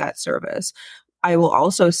carrying out that service. I will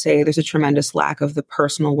also say there's a tremendous lack of the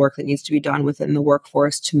personal work that needs to be done within the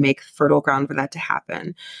workforce to make fertile ground for that to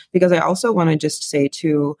happen. Because I also want to just say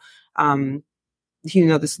too,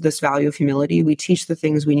 this value of humility. We teach the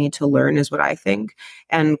things we need to learn is what I think.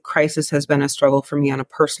 And crisis has been a struggle for me on a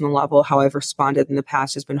personal level. How I've responded in the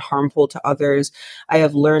past has been harmful to others. I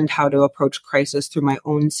have learned how to approach crisis through my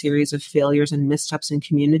own series of failures and missteps in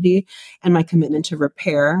community, and my commitment to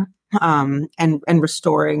repair and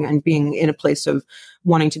restoring and being in a place of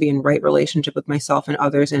wanting to be in right relationship with myself and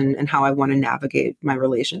others, and how I want to navigate my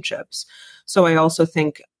relationships. So I also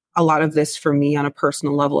think a lot of this for me on a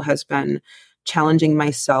personal level has been challenging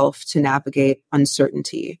myself to navigate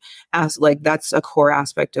uncertainty, as like that's a core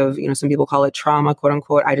aspect of, some people call it trauma, quote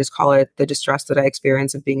unquote. I just call it the distress that I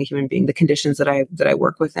experience of being a human being, the conditions that I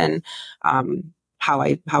work within, how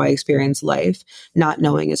I experience life. Not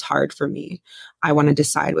knowing is hard for me. I want to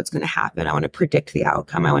decide what's going to happen. I want to predict the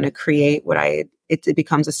outcome. I want to create it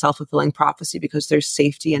becomes a self-fulfilling prophecy because there's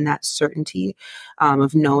safety in that certainty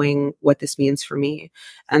of knowing what this means for me.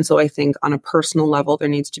 And so I think on a personal level, there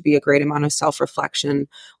needs to be a great amount of self-reflection.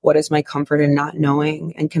 What is my comfort in not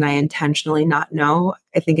knowing? And can I intentionally not know?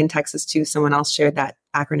 I think in Texas too, someone else shared that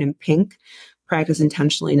acronym PINK, practice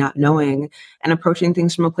intentionally not knowing, and approaching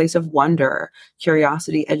things from a place of wonder,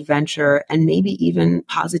 curiosity, adventure, and maybe even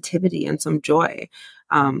positivity and some joy.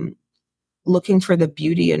 Looking for the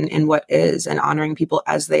beauty in what is and honoring people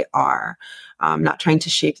as they are, not trying to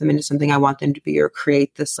shape them into something I want them to be or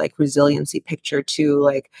create this like resiliency picture too,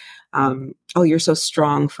 like, oh, you're so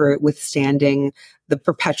strong for withstanding the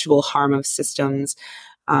perpetual harm of systems.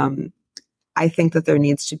 I think that there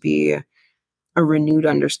needs to be a renewed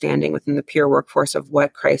understanding within the peer workforce of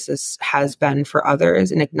what crisis has been for others,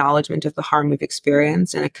 an acknowledgement of the harm we've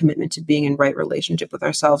experienced, and a commitment to being in right relationship with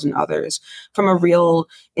ourselves and others from a real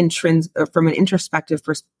from an introspective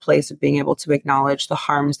place of being able to acknowledge the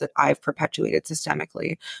harms that I've perpetuated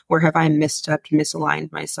systemically. Where have I misstepped,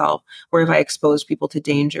 misaligned myself? Where have I exposed people to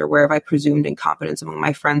danger? Where have I presumed incompetence among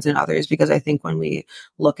my friends and others? Because I think when we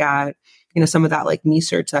look at, some of that like me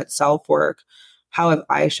search, that self work, how have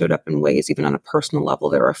I showed up in ways, even on a personal level,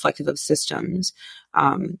 that are reflective of systems?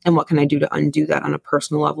 And what can I do to undo that on a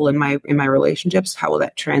personal level in my relationships? How will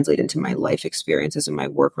that translate into my life experiences and my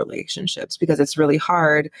work relationships? Because it's really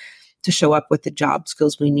hard to show up with the job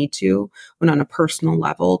skills we need to when on a personal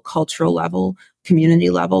level, cultural level, community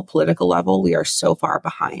level, political level, we are so far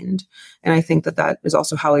behind. And I think that that is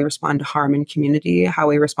also how we respond to harm in community, how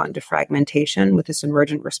we respond to fragmentation with this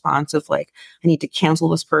emergent response of like, I need to cancel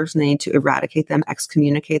this person, I need to eradicate them,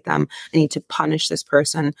 excommunicate them, I need to punish this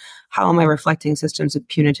person. How am I reflecting systems of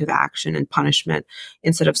punitive action and punishment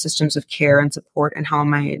instead of systems of care and support? And how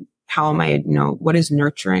am I, what is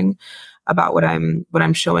nurturing about what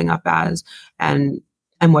I'm showing up as, and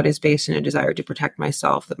what is based in a desire to protect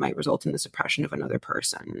myself that might result in the suppression of another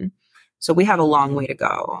person. So we have a long way to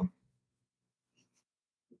go.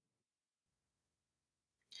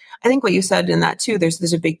 I think what you said in that too,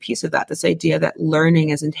 there's a big piece of that, this idea that learning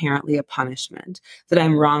is inherently a punishment, that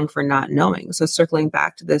I'm wrong for not knowing. So circling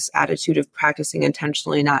back to this attitude of practicing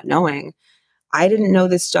intentionally not knowing, I didn't know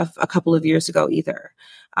this stuff a couple of years ago either.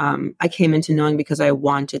 I came into knowing because I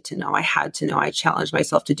wanted to know. I had to know. I challenged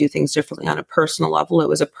myself to do things differently on a personal level. It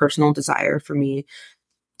was a personal desire for me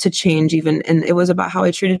to change even. And it was about how I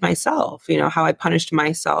treated myself, how I punished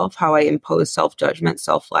myself, how I imposed self-judgment,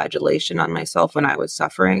 self-flagellation on myself when I was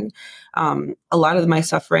suffering. A lot of my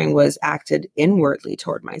suffering was acted inwardly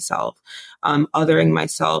toward myself, othering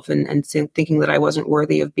myself and thinking that I wasn't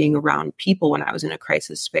worthy of being around people when I was in a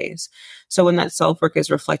crisis space. So when that self-work is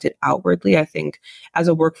reflected outwardly, I think as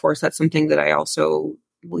a workforce, that's something that I also,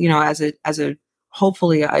 as a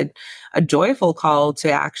hopefully a joyful call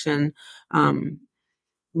to action,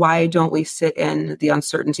 why don't we sit in the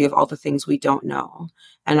uncertainty of all the things we don't know?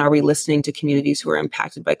 And are we listening to communities who are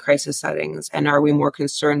impacted by crisis settings? And are we more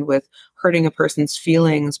concerned with hurting a person's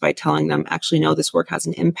feelings by telling them, actually, no, this work has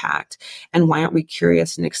an impact? And why aren't we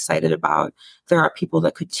curious and excited about there are people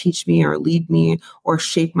that could teach me or lead me or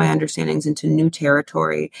shape my understandings into new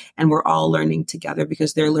territory? And we're all learning together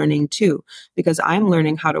because they're learning too. Because I'm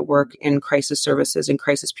learning how to work in crisis services and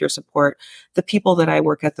crisis peer support. The people that I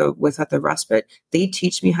work with at the respite, they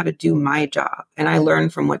teach me how to do my job. And I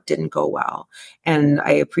learn from what didn't go well. And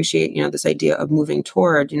I appreciate, this idea of moving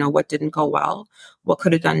toward, what didn't go well, what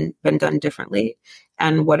could have been done differently,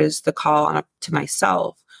 and what is the call to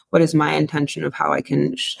myself? What is my intention of how I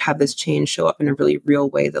can have this change show up in a really real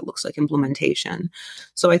way that looks like implementation?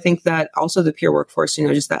 So I think that also the peer workforce,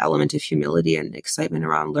 just that element of humility and excitement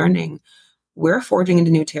around learning, we're forging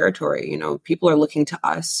into new territory. People are looking to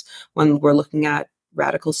us when we're looking at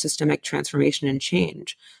radical systemic transformation and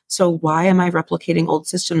change. So why am I replicating old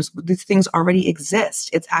systems? These things already exist.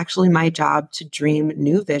 It's actually my job to dream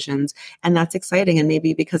new visions. And that's exciting. And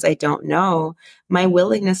maybe because I don't know, my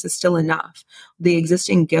willingness is still enough. The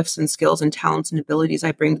existing gifts and skills and talents and abilities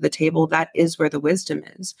I bring to the table, that is where the wisdom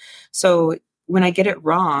is. So when I get it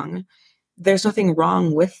wrong, there's nothing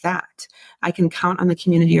wrong with that. I can count on the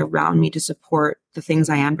community around me to support the things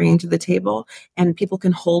I am bringing to the table, and people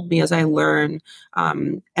can hold me as I learn.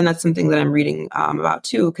 And that's something that I'm reading about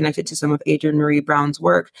too, connected to some of Adrienne Marie Brown's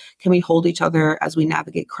work. Can we hold each other as we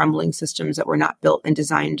navigate crumbling systems that were not built and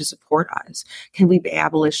designed to support us? Can we be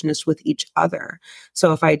abolitionists with each other?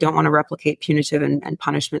 So if I don't want to replicate punitive and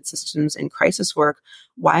punishment systems in crisis work,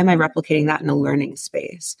 why am I replicating that in a learning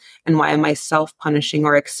space? And why am I self-punishing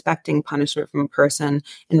or expecting punishment from a person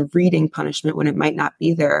and reading punishment when it might not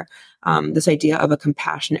be there? This idea of a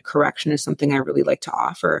compassionate correction is something I really like to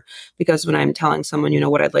offer, because when I'm telling someone,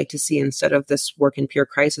 what I'd like to see instead of this work in peer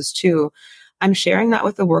crisis too, I'm sharing that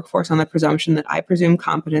with the workforce on the presumption that I presume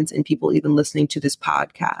competence in people even listening to this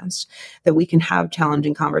podcast, that we can have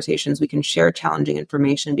challenging conversations, we can share challenging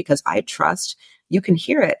information, because I trust you can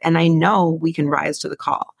hear it. And I know we can rise to the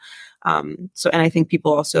call. And I think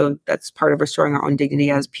people also, that's part of restoring our own dignity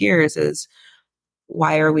as peers, is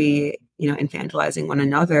why are we, infantilizing one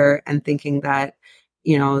another and thinking that,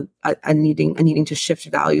 a needing to shift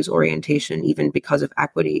values orientation, even because of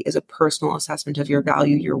equity, is a personal assessment of your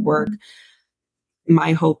value, your work.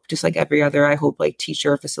 My hope, just like every other, I hope like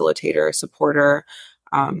teacher, facilitator, supporter,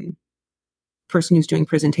 person who's doing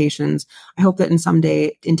presentations, I hope that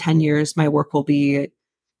in 10 years, my work will be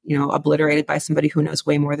obliterated by somebody who knows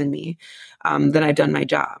way more than me, then I've done my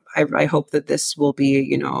job. I hope that this will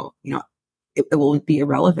be, it will be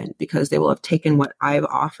irrelevant because they will have taken what I've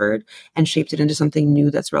offered and shaped it into something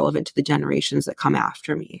new that's relevant to the generations that come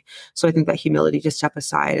after me. So I think that humility to step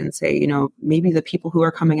aside and say, maybe the people who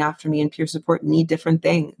are coming after me in peer support need different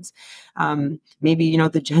things. Maybe,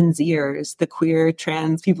 the Gen Zers, the queer,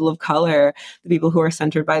 trans people of color, the people who are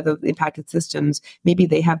centered by the impacted systems, maybe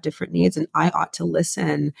they have different needs, and I ought to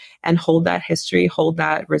listen and hold that history, hold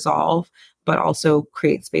that resolve, but also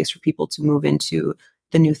create space for people to move into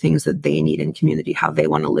the new things that they need in community, how they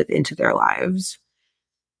want to live into their lives.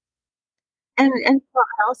 And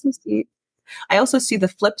I also see the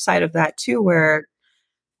flip side of that too, where,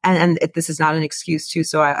 this is not an excuse too,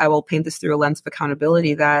 so I will paint this through a lens of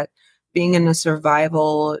accountability, that being in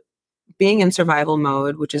survival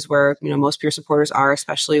mode, which is where, most peer supporters are,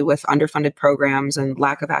 especially with underfunded programs and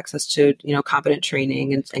lack of access to, competent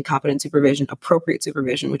training and competent supervision, appropriate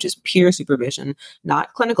supervision, which is peer supervision,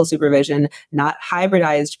 not clinical supervision, not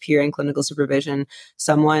hybridized peer and clinical supervision.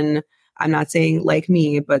 Someone, I'm not saying like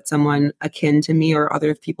me, but someone akin to me or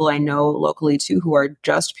other people I know locally too, who are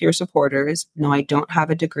just peer supporters. No, I don't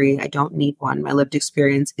have a degree. I don't need one. My lived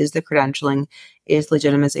experience is the credentialing, is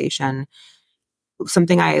legitimization.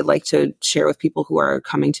 Something I like to share with people who are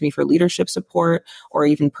coming to me for leadership support or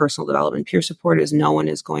even personal development peer support is no one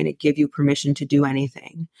is going to give you permission to do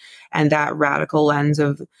anything. And that radical lens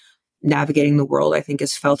of navigating the world, I think,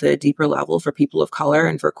 is felt at a deeper level for people of color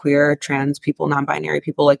and for queer, trans people, non-binary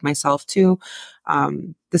people like myself too.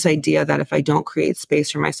 This idea that if I don't create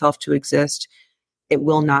space for myself to exist, it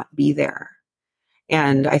will not be there.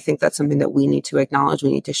 And I think that's something that we need to acknowledge,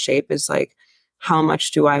 we need to shape, is like, how much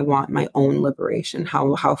do I want my own liberation?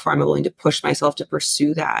 How far am I willing to push myself to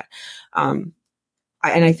pursue that? And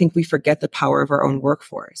I think we forget the power of our own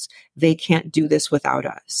workforce. They can't do this without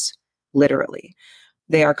us, literally.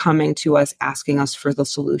 They are coming to us asking us for the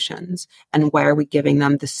solutions. And why are we giving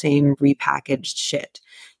them the same repackaged shit?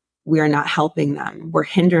 We are not helping them. We're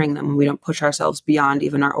hindering them when we don't push ourselves beyond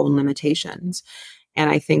even our own limitations. And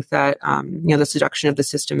I think that, the seduction of the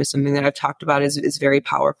system is something that I've talked about is very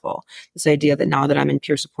powerful. This idea that now that I'm in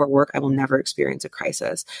peer support work, I will never experience a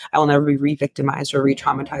crisis. I will never be re-victimized or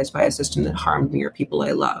re-traumatized by a system that harmed me or people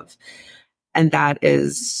I love. And that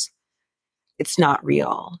is, it's not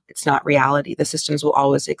real. It's not reality. The systems will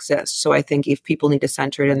always exist. So I think if people need to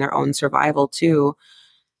center it in their own survival too,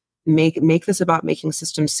 make this about making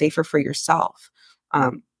systems safer for yourself.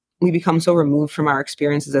 We become so removed from our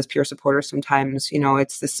experiences as peer supporters sometimes,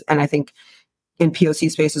 it's this, and I think in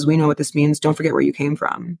POC spaces, we know what this means. Don't forget where you came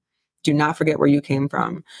from. Do not forget where you came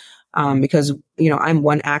from. Because, I'm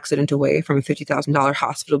one accident away from a $50,000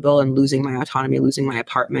 hospital bill and losing my autonomy, losing my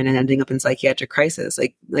apartment and ending up in psychiatric crisis.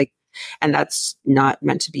 And that's not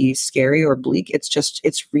meant to be scary or bleak.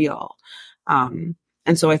 It's real. And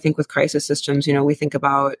so I think with crisis systems, we think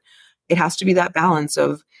about, it has to be that balance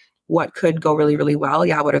of what could go really, really well.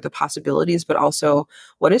 Yeah. What are the possibilities? But also,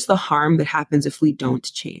 what is the harm that happens if we don't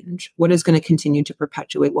change? What is going to continue to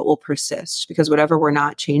perpetuate? What will persist? Because whatever we're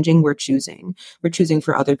not changing, we're choosing. We're choosing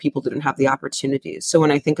for other people that don't have the opportunities. So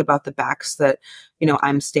when I think about the backs that,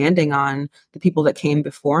 I'm standing on, the people that came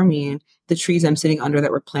before me, the trees I'm sitting under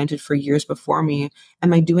that were planted for years before me,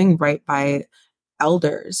 am I doing right by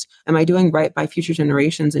elders? Am I doing right by future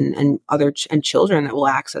generations and other and children that will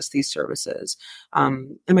access these services?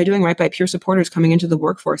 Am I doing right by peer supporters coming into the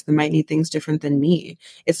workforce that might need things different than me?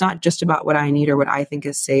 It's not just about what I need or what I think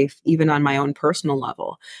is safe, even on my own personal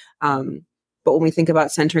level. But when we think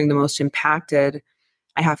about centering the most impacted,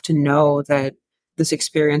 I have to know that this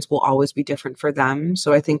experience will always be different for them.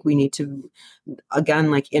 So I think we need to,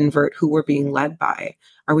 again, invert who we're being led by.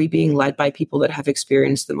 Are we being led by people that have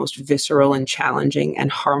experienced the most visceral and challenging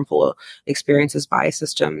and harmful experiences by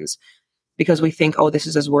systems? Because we think, oh, this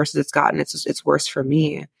is as worse as it's gotten. It's worse for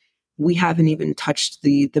me. We haven't even touched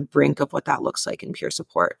the brink of what that looks like in peer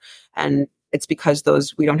support. And it's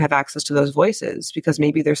because we don't have access to those voices, because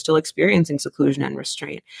maybe they're still experiencing seclusion and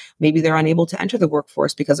restraint. Maybe they're unable to enter the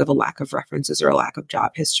workforce because of a lack of references or a lack of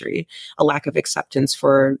job history, a lack of acceptance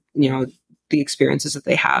for, the experiences that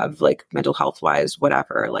they have, like mental health wise,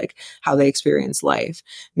 whatever, like how they experience life.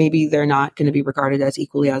 Maybe they're not going to be regarded as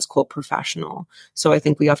equally as quote professional. So I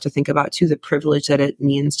think we have to think about too, the privilege that it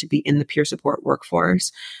means to be in the peer support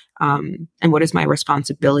workforce. And what is my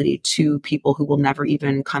responsibility to people who will never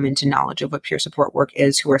even come into knowledge of what peer support work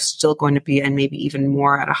is, who are still going to be, and maybe even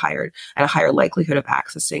more at a higher likelihood of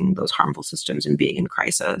accessing those harmful systems and being in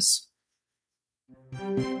crisis.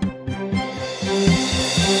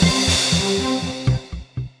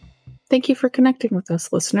 Thank you for connecting with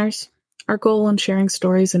us, listeners. Our goal in sharing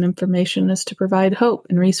stories and information is to provide hope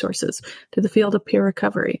and resources to the field of peer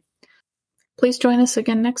recovery. Please join us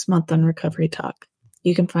again next month on Recovery Talk.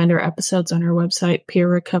 You can find our episodes on our website,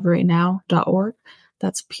 peerrecoverynow.org.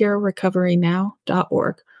 That's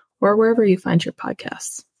peerrecoverynow.org, or wherever you find your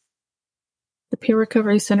podcasts. The Peer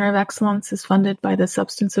Recovery Center of Excellence is funded by the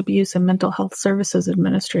Substance Abuse and Mental Health Services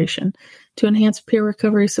Administration to enhance peer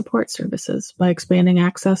recovery support services by expanding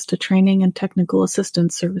access to training and technical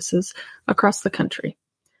assistance services across the country.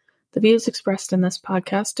 The views expressed in this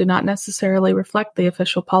podcast do not necessarily reflect the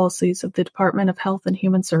official policies of the Department of Health and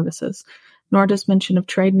Human Services, nor does mention of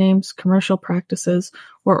trade names, commercial practices,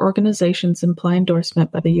 or organizations imply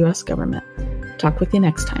endorsement by the U.S. government. Talk with you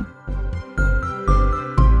next time.